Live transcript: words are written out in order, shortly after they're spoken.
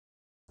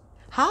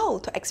How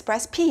to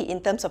express P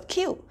in terms of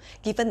Q,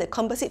 given the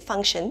composite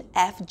function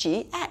f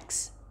g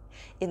x.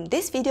 In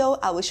this video,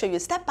 I will show you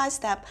step by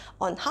step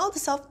on how to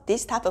solve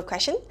this type of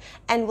question,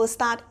 and we'll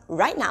start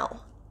right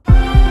now.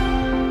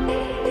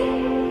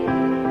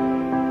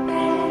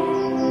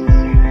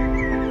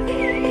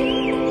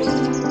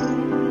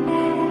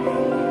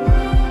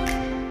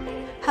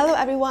 Hello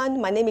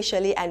everyone, my name is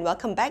Shirley and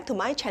welcome back to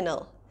my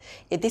channel.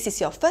 If this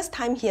is your first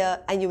time here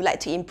and you would like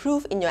to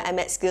improve in your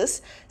Addmaths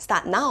skills,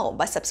 start now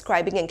by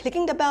subscribing and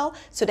clicking the bell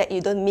so that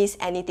you don't miss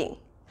anything.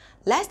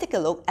 Let's take a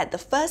look at the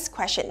first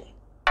question.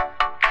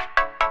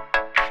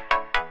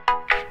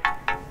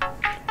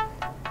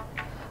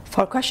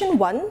 For question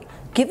 1,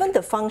 given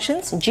the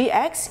functions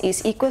gx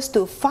is equals to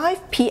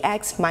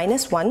 5px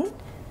minus 1,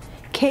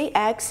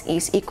 kx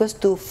is equals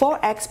to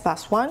 4x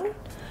plus 1,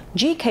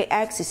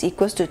 gkx is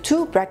equals to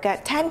 2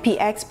 bracket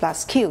 10px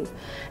plus q.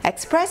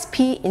 Express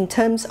p in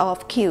terms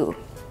of q.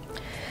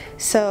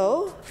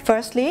 So,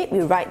 firstly,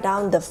 we write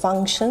down the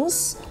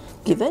functions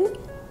given.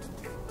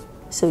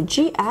 So,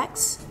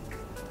 gx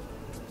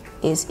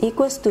is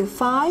equals to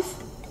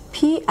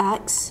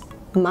 5px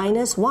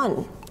minus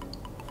 1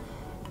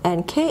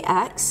 and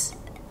kx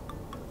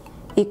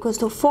equals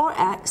to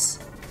 4x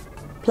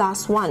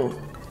plus 1.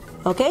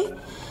 Okay?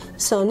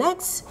 So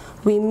next,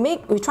 we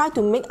try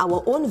to make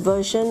our own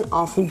version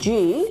of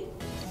g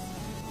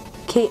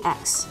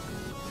kx,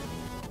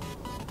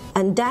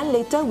 and then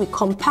later we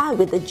compare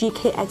with the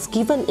gkx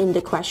given in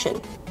the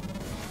question.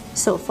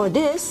 So for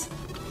this,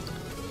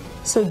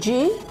 so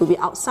g will be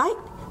outside,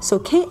 so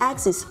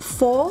kx is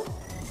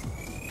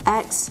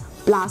 4x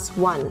plus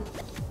 1.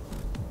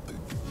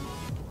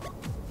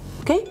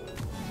 Okay,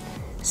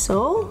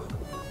 so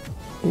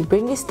we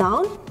bring this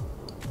down.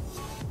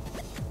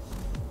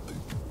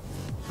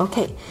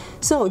 Okay,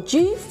 so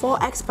g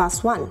 4x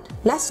plus 1.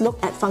 Let's look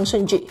at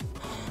function g.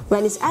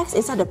 When it's x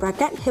inside the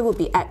bracket, here will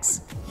be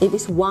x. If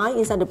it's y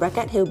inside the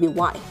bracket, here will be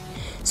y.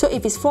 So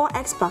if it's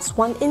 4x plus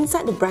 1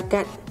 inside the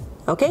bracket,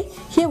 okay,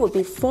 here will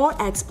be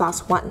 4x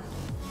plus 1.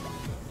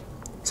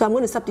 So I'm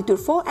going to substitute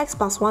 4x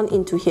plus 1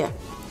 into here.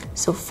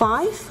 So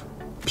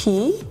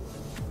 5p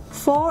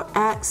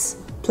 4x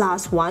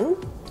plus 1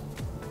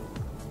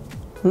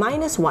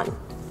 minus 1.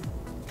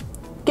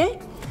 Okay?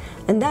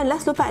 And then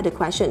let's look back at the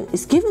question.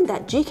 It's given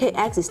that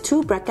gkx is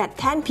 2 bracket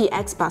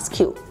 10px plus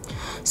q.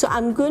 So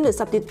I'm going to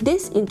substitute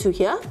this into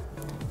here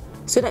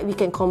so that we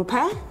can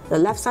compare the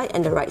left side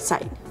and the right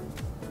side.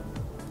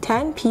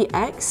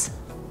 10px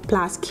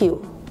plus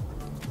q.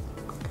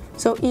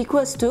 So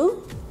equals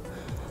to,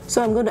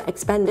 so I'm going to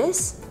expand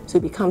this to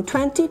become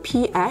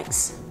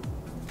 20px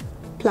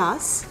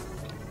plus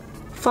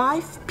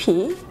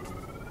 5p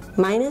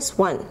minus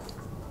 1.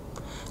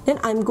 Then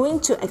I'm going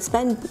to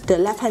expand the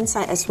left hand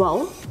side as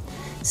well.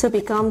 So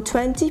become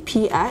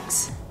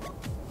 20px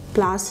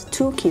plus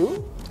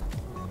 2q,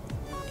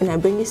 and I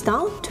bring this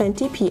down,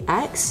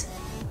 20px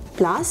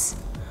plus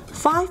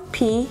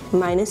 5p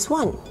minus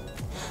 1.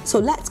 So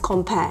let's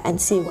compare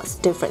and see what's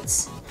the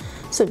difference.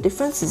 So the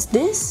difference is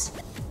this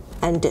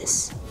and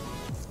this.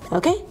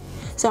 Okay,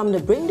 so I'm going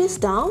to bring this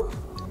down,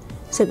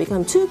 so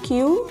become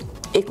 2q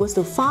equals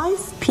to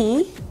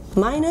 5p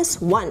minus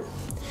 1.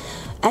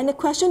 And the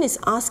question is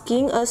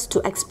asking us to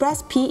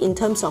express p in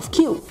terms of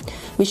q,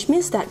 which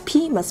means that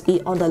p must be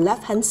on the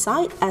left hand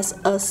side as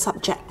a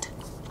subject.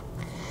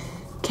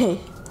 Okay,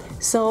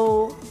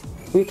 so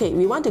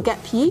we want to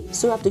get p,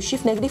 so we have to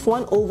shift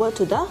 -1 over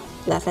to the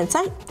left hand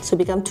side. So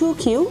become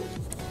 2q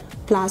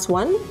plus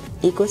 1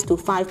 equals to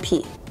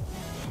 5p.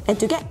 And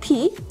to get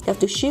p, you have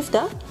to shift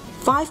the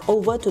 5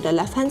 over to the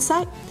left hand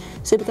side.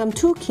 So become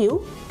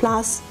 2q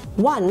plus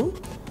 1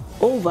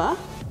 over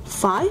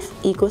 5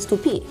 equals to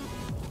p.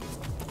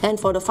 And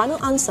for the final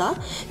answer,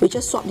 we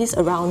just swap this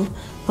around,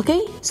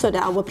 okay, so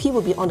that our p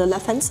will be on the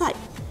left hand side.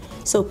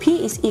 So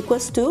p is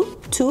equals to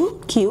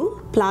 2q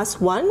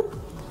plus 1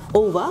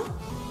 over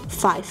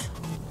 5.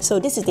 So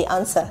this is the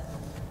answer.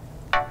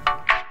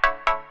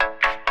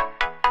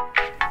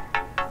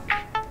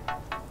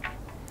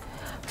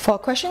 For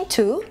question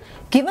 2,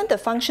 given the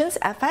functions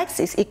fx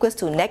is equals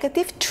to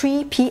negative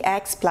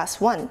 3px plus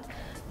 1,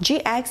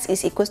 gx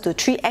is equals to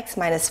 3x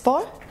minus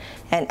 4,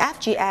 and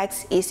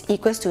fgx is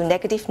equals to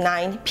negative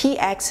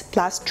 9px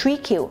plus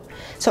 3q.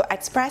 So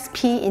express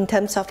p in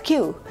terms of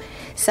q.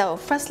 So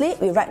firstly,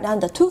 we write down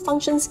the two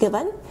functions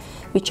given,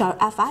 which are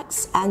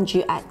fx and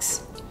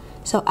gx.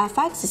 So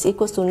fx is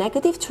equals to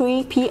negative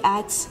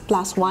 3px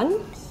plus 1,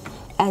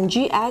 and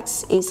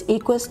gx is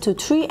equals to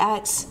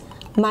 3x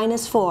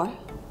minus 4.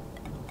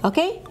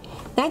 Okay?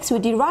 Next, we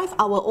derive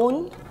our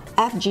own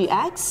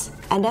fgx,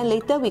 and then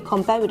later we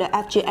compare with the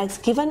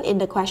fgx given in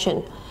the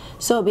question.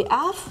 So we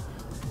have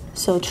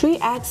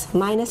 3x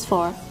minus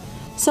 4.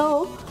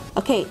 So,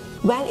 okay,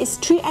 when it's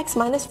 3x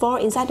minus 4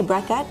 inside the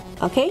bracket,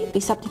 okay, we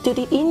substitute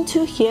it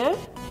into here,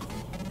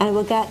 and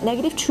we'll get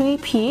negative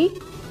 3p,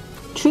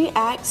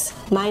 3x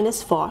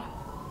minus 4,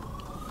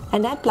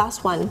 and then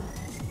plus 1,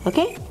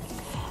 okay?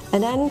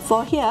 And then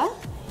for here,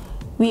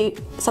 we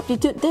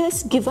substitute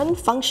this given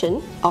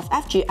function of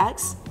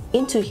f(g)(x)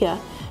 into here.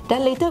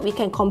 Then later we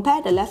can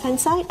compare the left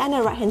hand side and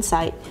the right hand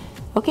side.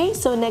 Okay,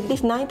 so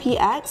negative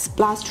 9px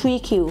plus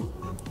 3q.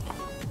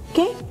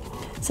 Okay,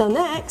 so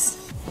next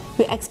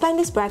we expand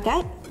this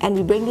bracket and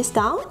we bring this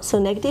down. So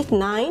negative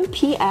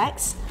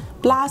 9px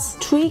plus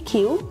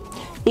 3q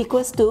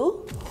equals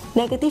to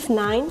negative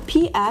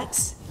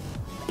 9px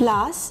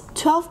plus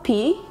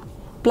 12p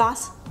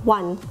plus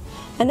 1.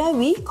 And then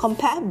we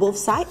compare both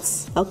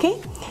sides, okay?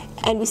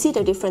 And we see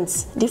the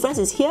difference. Difference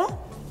is here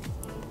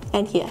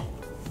and here,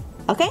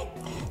 okay?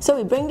 So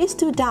we bring these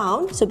two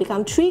down, so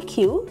become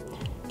 3q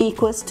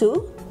equals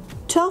to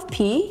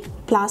 12p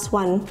plus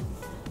 1,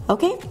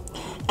 okay?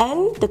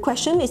 And the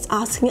question is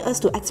asking us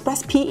to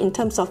express p in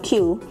terms of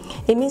q.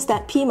 It means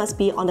that p must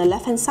be on the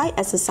left hand side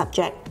as a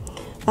subject.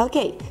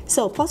 Okay,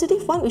 so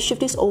positive 1, we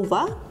shift this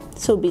over,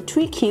 so it'll be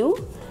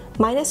 3q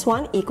minus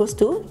 1 equals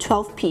to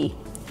 12p.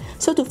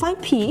 So to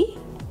find p,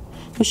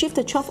 we shift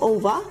the 12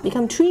 over,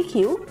 become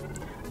 3q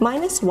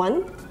minus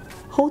 1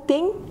 whole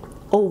thing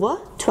over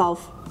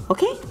 12.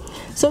 Okay,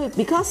 so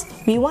because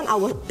we want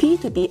our p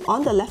to be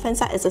on the left hand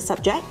side as a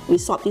subject, we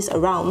swap this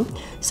around.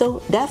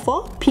 So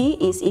therefore, p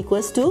is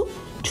equals to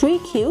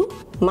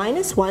 3q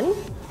minus 1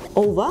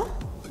 over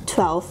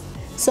 12.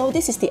 So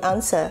this is the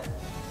answer.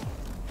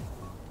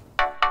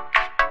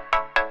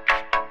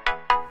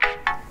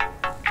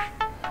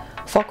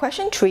 For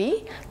question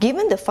 3,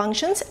 given the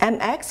functions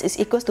mx is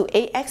equals to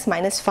ax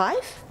minus 5,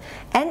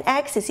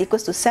 nx is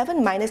equals to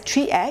 7 minus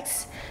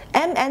 3x,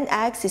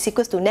 mnx is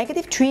equals to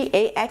negative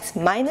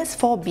 3ax minus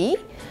 4b,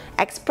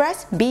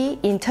 express b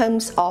in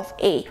terms of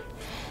a.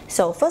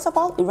 So first of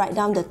all, we write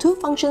down the two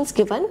functions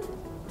given,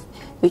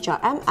 which are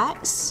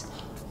mx,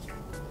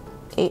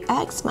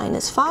 ax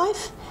minus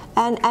 5,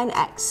 and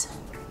nx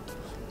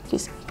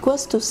is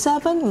equals to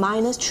 7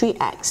 minus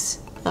 3x.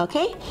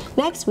 Okay,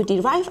 next we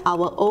derive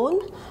our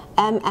own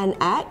m and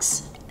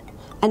x,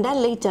 and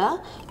then later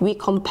we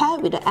compare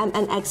with the m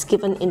and x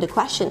given in the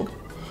question.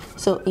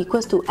 So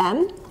equals to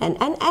m, and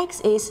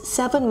nx is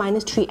 7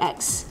 minus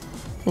 3x.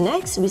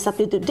 Next we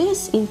substitute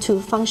this into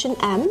function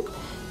m,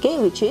 okay,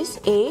 which is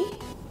a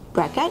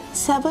bracket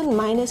 7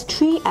 minus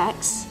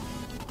 3x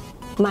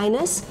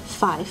minus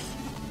 5.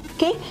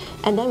 Okay,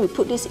 and then we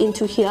put this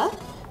into here,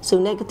 so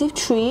negative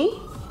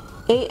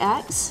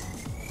 3ax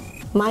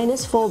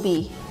minus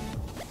 4b.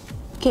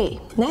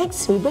 Okay,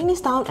 next we bring this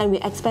down and we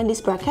expand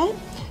this bracket.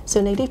 So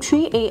negative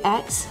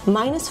 3ax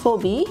minus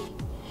 4b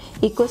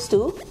equals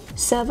to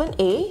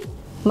 7a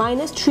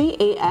minus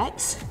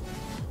 3ax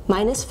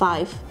minus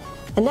 5.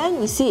 And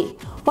then we see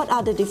what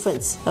are the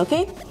difference,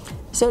 okay?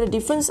 So the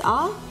difference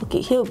are,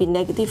 okay, here will be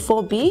negative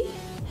 4b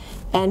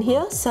and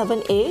here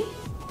 7a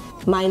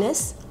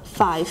minus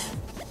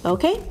 5,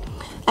 okay?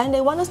 And they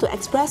want us to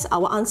express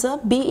our answer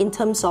b in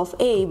terms of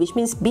a, which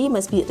means b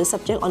must be the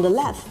subject on the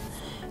left.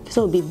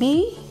 So it will be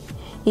b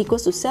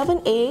equals to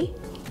 7a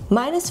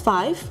minus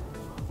 5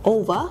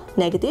 over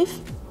negative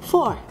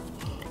 4.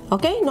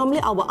 Okay,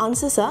 normally our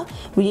answers are,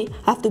 we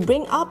have to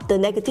bring up the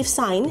negative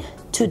sign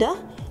to the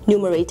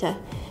numerator.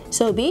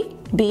 So b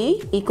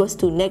equals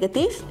to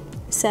negative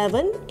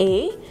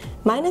 7a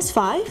minus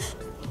 5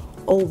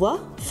 over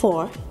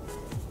 4.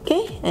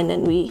 Okay, and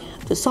then we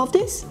have to solve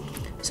this.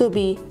 So it'll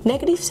be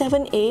negative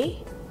 7a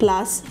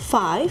plus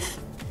 5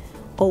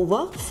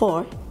 over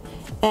 4.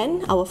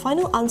 And our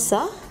final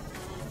answer,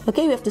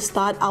 okay, we have to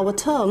start our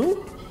term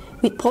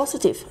with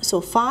positive.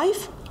 So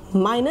 5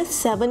 minus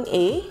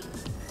 7a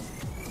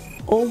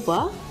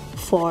over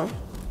 4.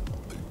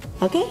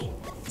 Okay,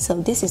 so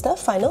this is the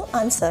final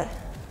answer.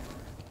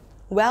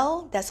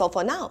 Well, that's all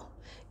for now.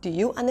 Do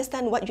you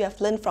understand what you have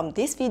learned from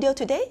this video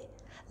today?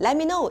 Let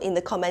me know in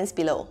the comments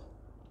below.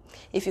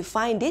 If you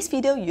find this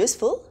video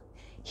useful,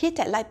 hit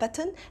that like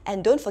button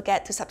and don't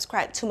forget to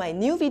subscribe to my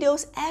new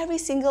videos every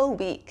single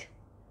week.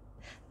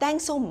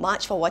 Thanks so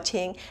much for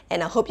watching,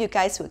 and I hope you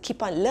guys will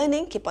keep on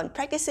learning, keep on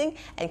practicing,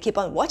 and keep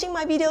on watching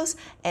my videos,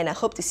 and I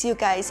hope to see you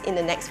guys in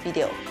the next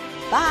video.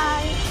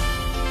 Bye!